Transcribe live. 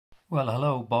Well,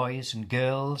 hello boys and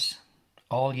girls,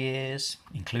 all years,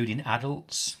 including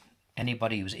adults,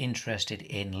 anybody who's interested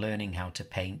in learning how to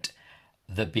paint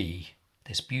the bee,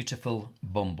 this beautiful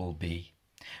bumblebee.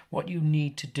 What you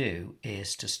need to do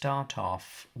is to start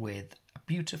off with a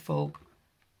beautiful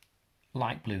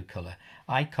light blue colour.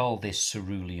 I call this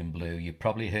cerulean blue. You've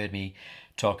probably heard me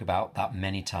talk about that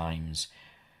many times.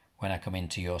 When I come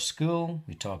into your school,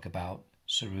 we talk about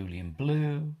cerulean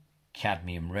blue,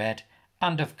 cadmium red,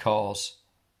 and of course,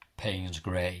 Payne's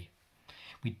grey.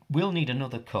 We will need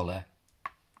another colour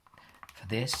for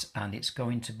this, and it's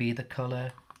going to be the colour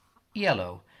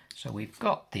yellow. So we've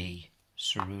got the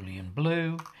cerulean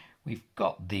blue, we've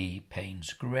got the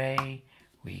Payne's grey,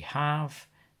 we have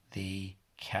the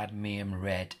cadmium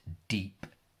red deep.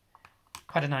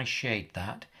 Quite a nice shade,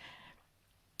 that.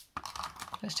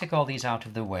 Let's take all these out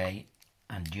of the way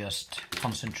and just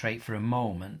concentrate for a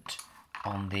moment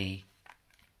on the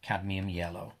cadmium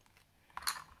yellow.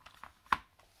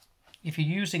 If you're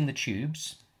using the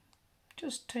tubes,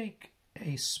 just take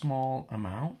a small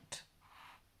amount.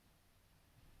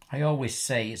 I always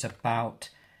say it's about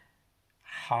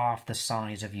half the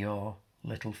size of your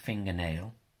little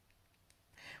fingernail.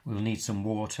 We'll need some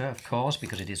water, of course,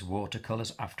 because it is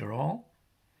watercolours after all.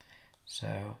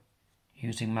 So,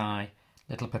 using my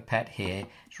little pipette here,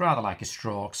 it's rather like a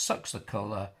straw, sucks the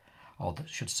colour, or I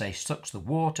should say sucks the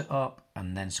water up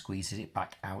and then squeezes it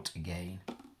back out again.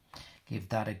 Give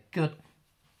that a good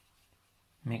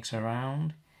mix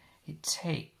around. It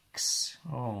takes,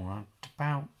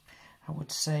 about, I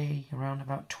would say, around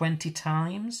about 20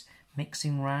 times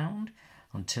mixing round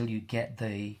until you get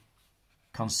the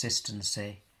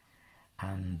consistency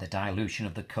and the dilution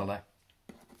of the colour.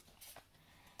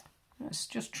 Let's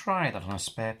just try that on a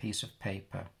spare piece of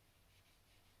paper.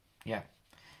 Yeah,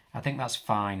 I think that's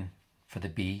fine for the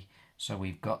bee. So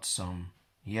we've got some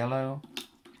yellow.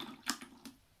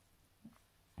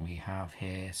 We have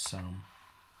here some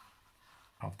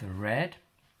of the red.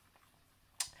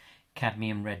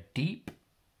 Cadmium red deep.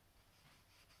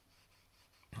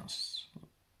 That's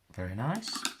very nice.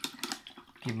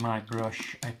 Give my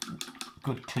brush a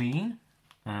good clean,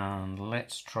 and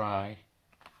let's try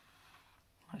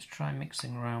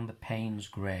mixing around the Payne's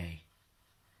grey.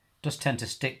 Does tend to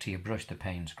stick to your brush, the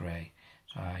Payne's grey,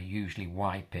 so I usually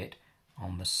wipe it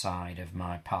on the side of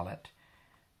my palette.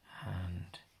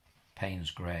 And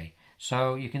Payne's grey.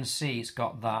 So you can see it's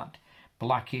got that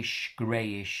blackish,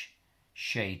 greyish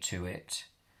shade to it.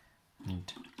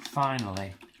 And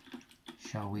finally,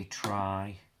 shall we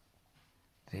try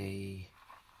the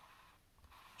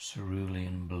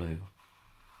cerulean blue?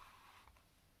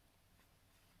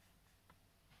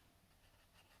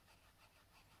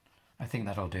 I think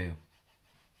that'll do.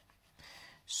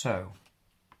 So,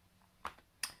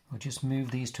 we'll just move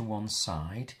these to one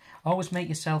side. Always make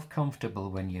yourself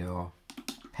comfortable when you're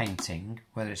painting,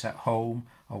 whether it's at home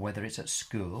or whether it's at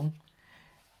school.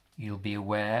 You'll be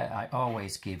aware I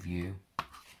always give you a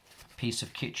piece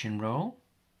of kitchen roll,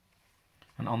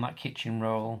 and on that kitchen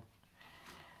roll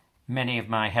many of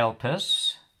my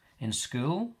helpers in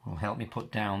school will help me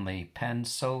put down the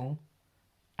pencil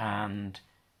and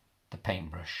the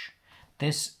paintbrush.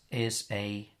 This is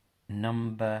a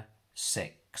number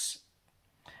 6.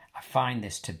 I find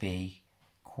this to be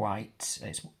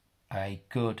it's a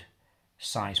good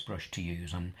size brush to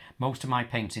use, and most of my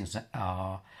paintings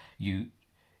are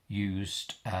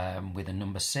used with a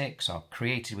number 6 or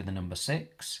created with a number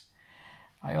 6.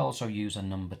 I also use a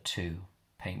number 2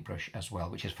 paintbrush as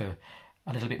well, which is for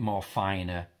a little bit more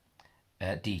finer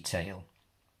detail.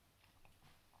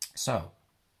 So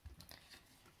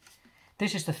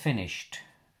this is the finished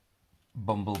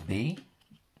bumblebee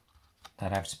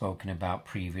that I've spoken about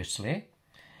previously.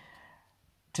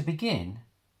 To begin,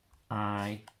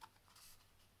 I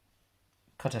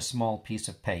cut a small piece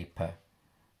of paper.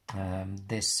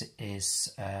 This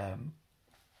is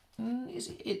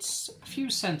it's a few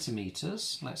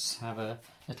centimetres. Let's have a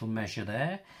little measure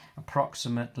there.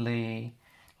 Approximately,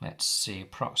 let's see,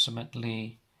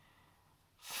 approximately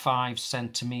 5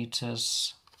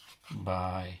 centimetres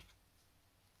by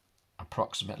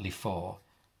approximately 4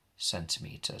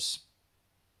 centimetres,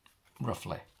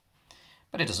 roughly.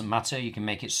 But it doesn't matter, you can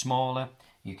make it smaller,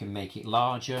 you can make it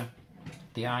larger.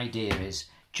 The idea is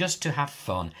just to have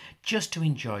fun, just to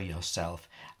enjoy yourself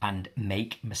and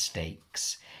make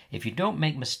mistakes. If you don't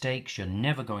make mistakes, you're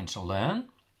never going to learn.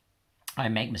 I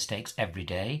make mistakes every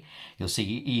day. You'll see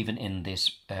even in this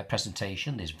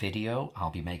presentation, this video,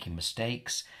 I'll be making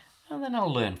mistakes, and then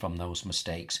I'll learn from those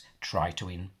mistakes, try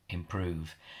to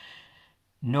improve.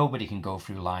 Nobody can go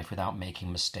through life without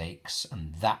making mistakes,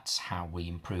 and that's how we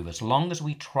improve. As long as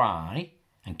we try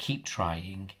and keep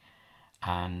trying,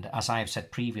 And as I have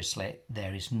said previously,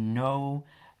 there is no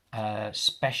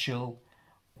special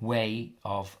way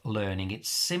of learning. It's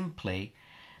simply,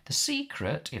 the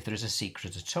secret, if there is a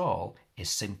secret at all, is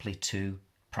simply to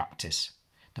practice.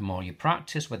 The more you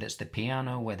practice, whether it's the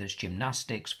piano, whether it's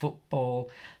gymnastics, football,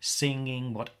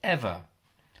 singing, whatever,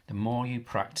 the more you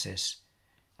practice,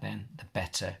 then the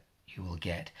better you will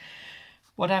get.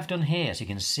 What I've done here, as you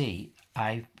can see,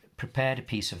 I prepared a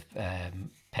piece of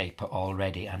paper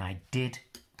already, and I did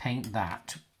paint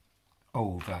that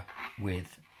over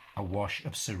with a wash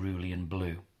of cerulean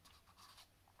blue.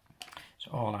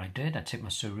 So all I did, I took my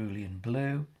cerulean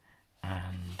blue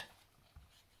and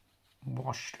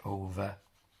washed over.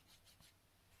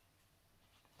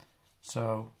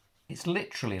 So it's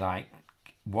literally like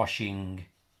washing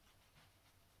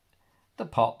the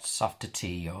pots after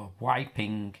tea or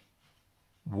wiping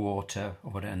water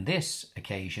or whatever. On this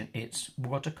occasion it's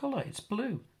watercolour, it's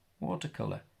blue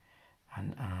watercolour,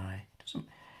 and I just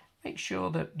make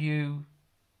sure that you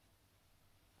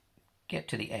get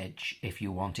to the edge if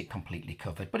you want it completely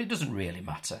covered, but it doesn't really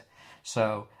matter.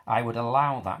 So I would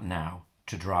allow that now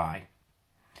to dry.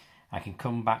 I can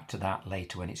come back to that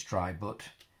later when it's dry, but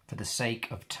for the sake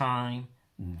of time,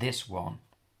 this one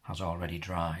has already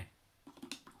dried.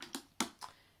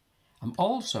 I'm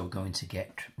also going to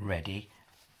get ready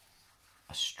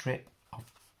a strip of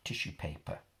tissue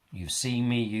paper. You've seen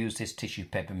me use this tissue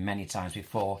paper many times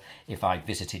before if I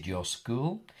visited your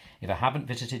school. If I haven't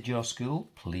visited your school,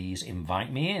 please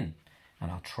invite me in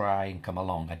and I'll try and come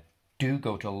along. I do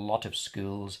go to a lot of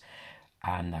schools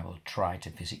and I will try to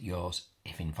visit yours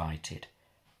if invited.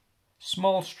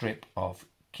 Small strip of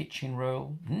kitchen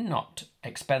roll, not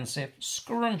expensive,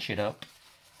 scrunch it up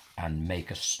and make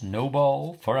a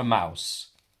snowball for a mouse.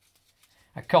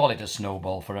 I call it a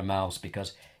snowball for a mouse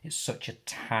because it's such a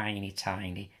tiny,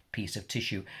 tiny piece of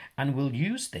tissue, and we'll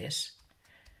use this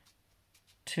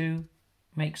to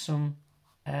make some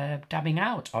dabbing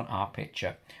out on our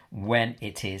picture when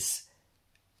it is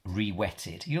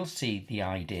re-wetted. You'll see the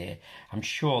idea. I'm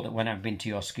sure that when I've been to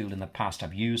your school in the past,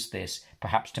 I've used this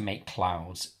perhaps to make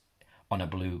clouds on a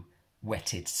blue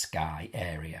wetted sky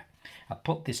area. I'll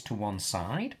put this to one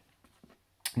side.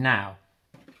 Now,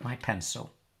 my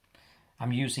pencil.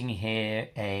 I'm using here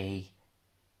a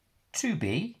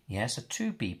 2B, yes, a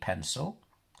 2B pencil,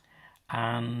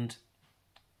 and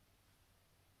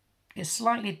it's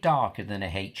slightly darker than a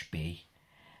HB,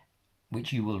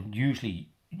 which you will usually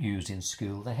use in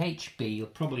school. The HB you'll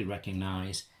probably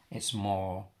recognise, it's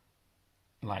more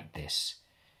like this.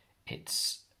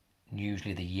 It's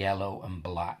usually the yellow and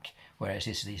black, whereas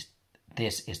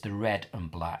this is the red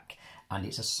and black, and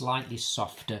it's a slightly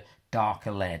softer,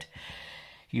 darker lead.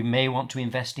 You may want to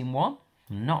invest in one,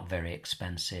 not very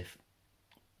expensive,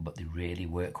 but they really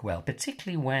work well,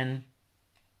 particularly when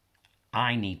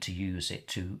I need to use it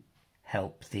to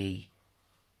help the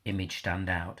image stand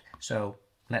out. So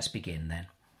let's begin then.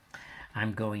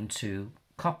 I'm going to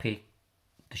copy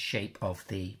the shape of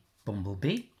the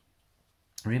bumblebee.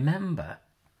 Remember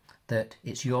that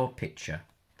it's your picture.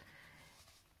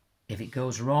 If it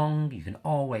goes wrong, you can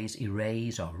always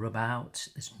erase or rub out.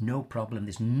 There's no problem.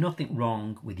 There's nothing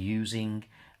wrong with using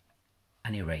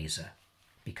an eraser,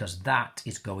 because that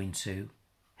is going to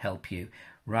help you.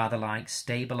 Rather like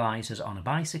stabilizers on a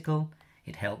bicycle,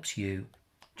 it helps you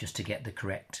just to get the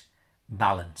correct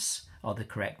balance or the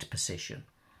correct position.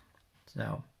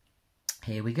 So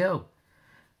here we go.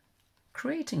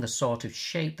 Creating a sort of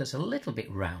shape that's a little bit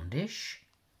roundish,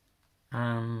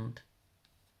 and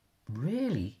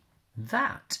really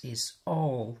that is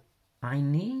all I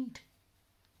need.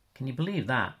 Can you believe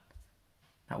that?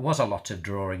 That was a lot of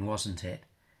drawing, wasn't it?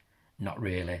 Not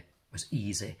really. It was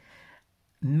easy.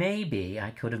 Maybe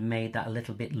I could have made that a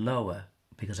little bit lower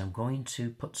because I'm going to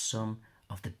put some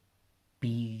of the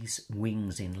bee's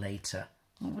wings in later.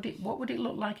 What would it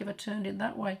look like if I turned it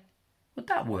that way? Would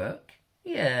that work?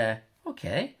 Yeah,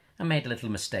 okay. I made a little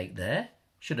mistake there.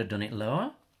 Should have done it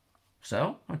lower.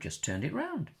 So I've just turned it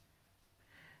round.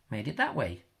 Made it that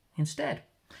way instead.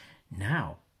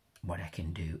 Now, what I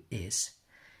can do is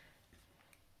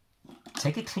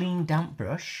take a clean damp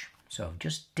brush. So I've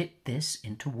just dipped this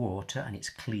into water and it's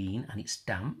clean and it's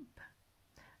damp.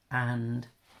 And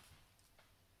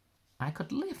I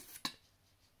could lift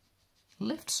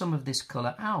some of this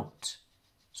colour out.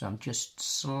 So I'm just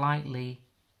slightly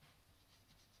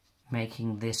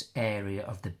making this area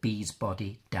of the bee's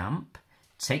body damp.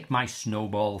 Take my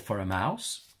snowball for a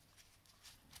mouse.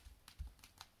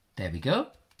 There we go.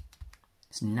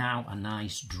 It's now a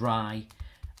nice dry,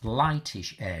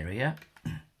 lightish area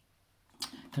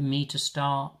for me to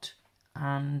start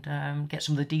and get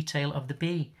some of the detail of the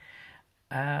bee.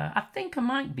 I think I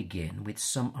might begin with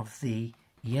some of the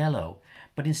yellow,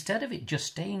 but instead of it just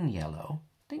staying yellow,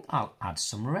 I think I'll add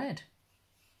some red.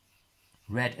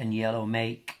 Red and yellow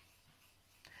make,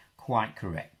 quite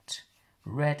correct,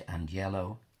 red and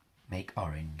yellow make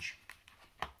orange.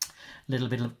 A little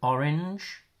bit of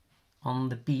orange on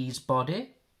the bee's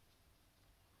body.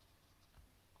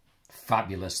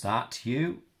 Fabulous that,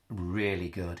 Hugh. Really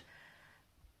good.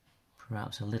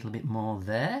 Perhaps a little bit more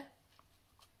there.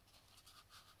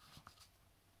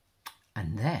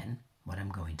 And then what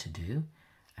I'm going to do,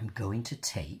 I'm going to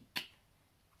take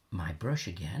my brush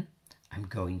again. I'm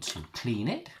going to clean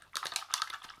it,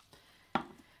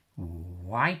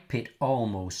 wipe it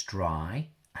almost dry,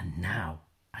 and now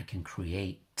I can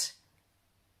create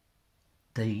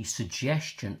the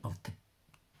suggestion of the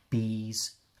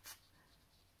bees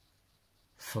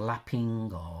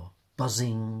flapping or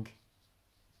buzzing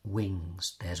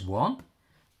wings. There's one.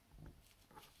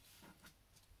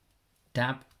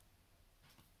 Dab.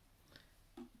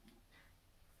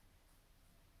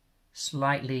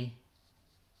 Slightly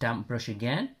damp brush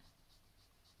again.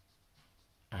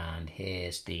 And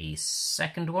here's the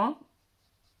second one.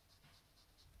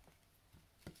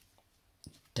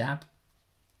 Dab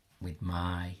with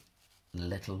my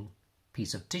little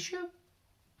piece of tissue.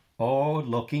 Oh,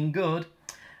 looking good.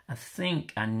 I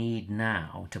think I need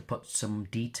now to put some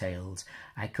details.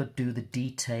 I could do the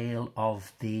detail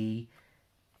of the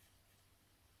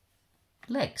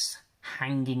legs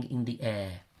hanging in the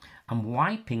air. I'm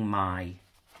wiping my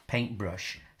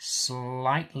paintbrush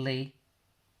slightly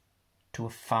to a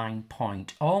fine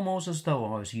point, almost as though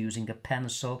I was using a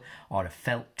pencil or a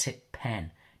felt tip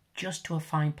pen, just to a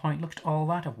fine point. Look at all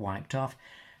that I've wiped off.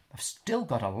 I've still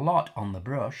got a lot on the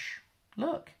brush.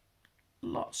 Look,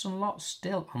 lots and lots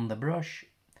still on the brush.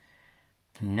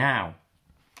 Now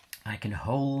I can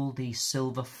hold the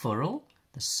silver furrow,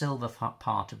 the silver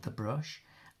part of the brush,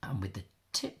 and with the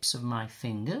tips of my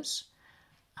fingers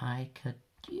I could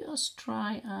just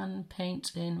try and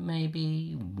paint in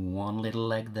maybe one little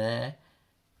leg there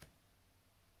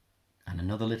and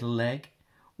another little leg.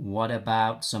 What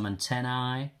about some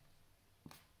antennae?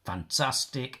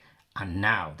 Fantastic. And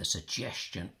now the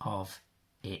suggestion of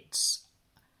its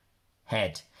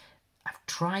head. I've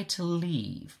tried to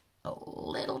leave a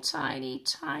little tiny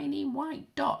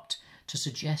white dot to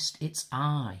suggest its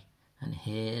eye, and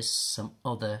here's some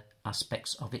other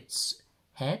aspects of its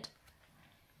head.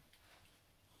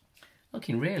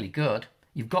 Looking really good.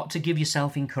 You've got to give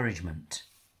yourself encouragement.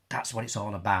 That's what it's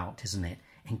all about, isn't it?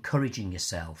 Encouraging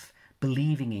yourself,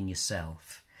 believing in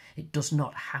yourself. It does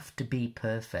not have to be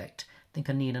perfect. I think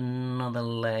I need another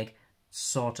leg,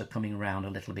 sort of coming round a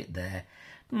little bit there.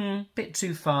 Bit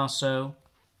too far, so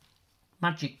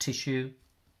magic tissue,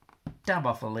 dab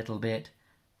off a little bit,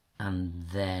 and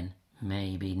then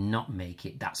maybe not make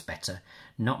it, that's better,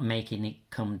 not making it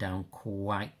come down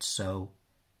quite so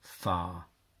far.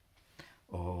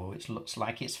 Oh, it looks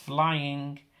like it's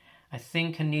flying. I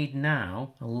think I need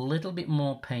now a little bit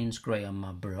more Payne's grey on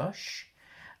my brush,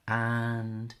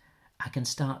 and I can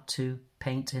start to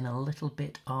paint in a little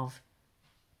bit of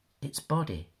its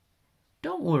body.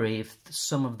 Don't worry if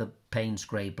some of the Payne's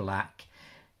grey black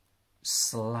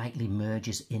slightly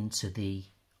merges into the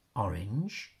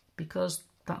orange, because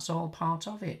that's all part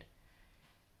of it.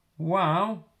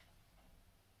 Wow,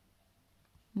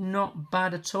 not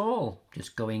bad at all.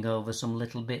 Just going over some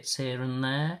little bits here and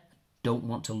there. Don't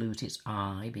want to lose its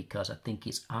eye, because I think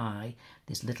its eye,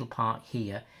 this little part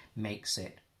here, makes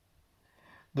it.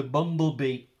 The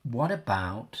bumblebee. What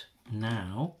about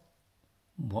now,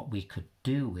 what we could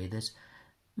do with is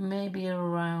maybe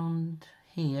around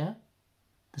here,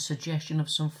 the suggestion of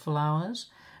some flowers,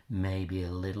 maybe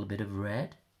a little bit of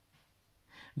red,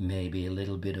 maybe a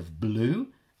little bit of blue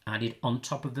added on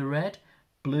top of the red.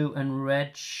 Blue and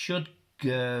red should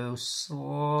go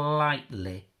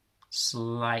slightly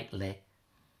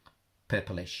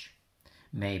purplish.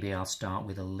 Maybe I'll start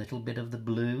with a little bit of the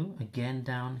blue again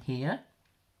down here.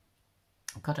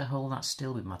 I've got to hold that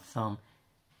still with my thumb.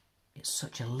 It's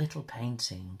such a little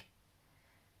painting.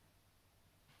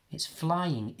 It's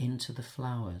flying into the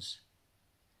flowers.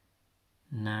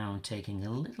 Now I'm taking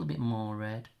a little bit more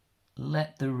red.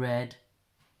 Let the red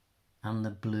and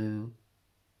the blue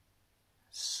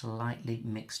slightly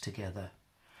mix together.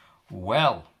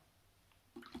 Well,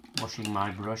 washing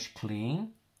my brush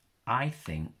clean, I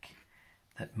think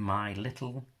that my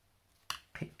little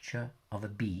picture of a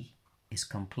bee is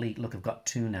complete. Look, I've got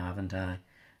two now, haven't I?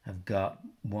 I've got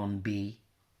one bee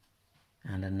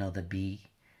and another bee.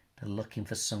 They're looking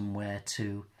for somewhere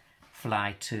to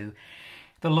fly to.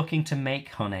 They're looking to make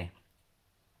honey.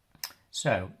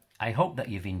 So I hope that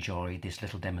you've enjoyed this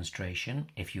little demonstration.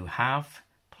 If you have,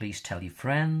 please tell your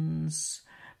friends,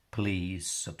 please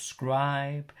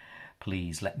subscribe,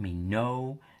 please let me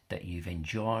know that you've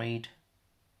enjoyed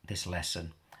this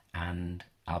lesson, and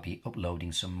I'll be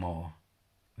uploading some more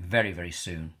very, very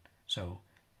soon. So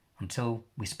until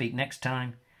we speak next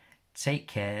time, take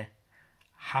care,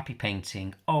 happy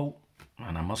painting. Oh,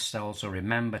 and I must also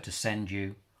remember to send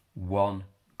you one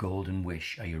golden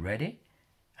wish. Are you ready?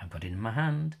 I've got it in my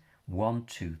hand. 1,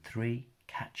 2, 3,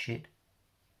 catch it,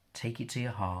 take it to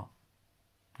your heart,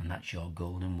 and that's your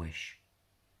golden wish.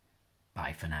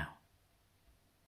 Bye for now.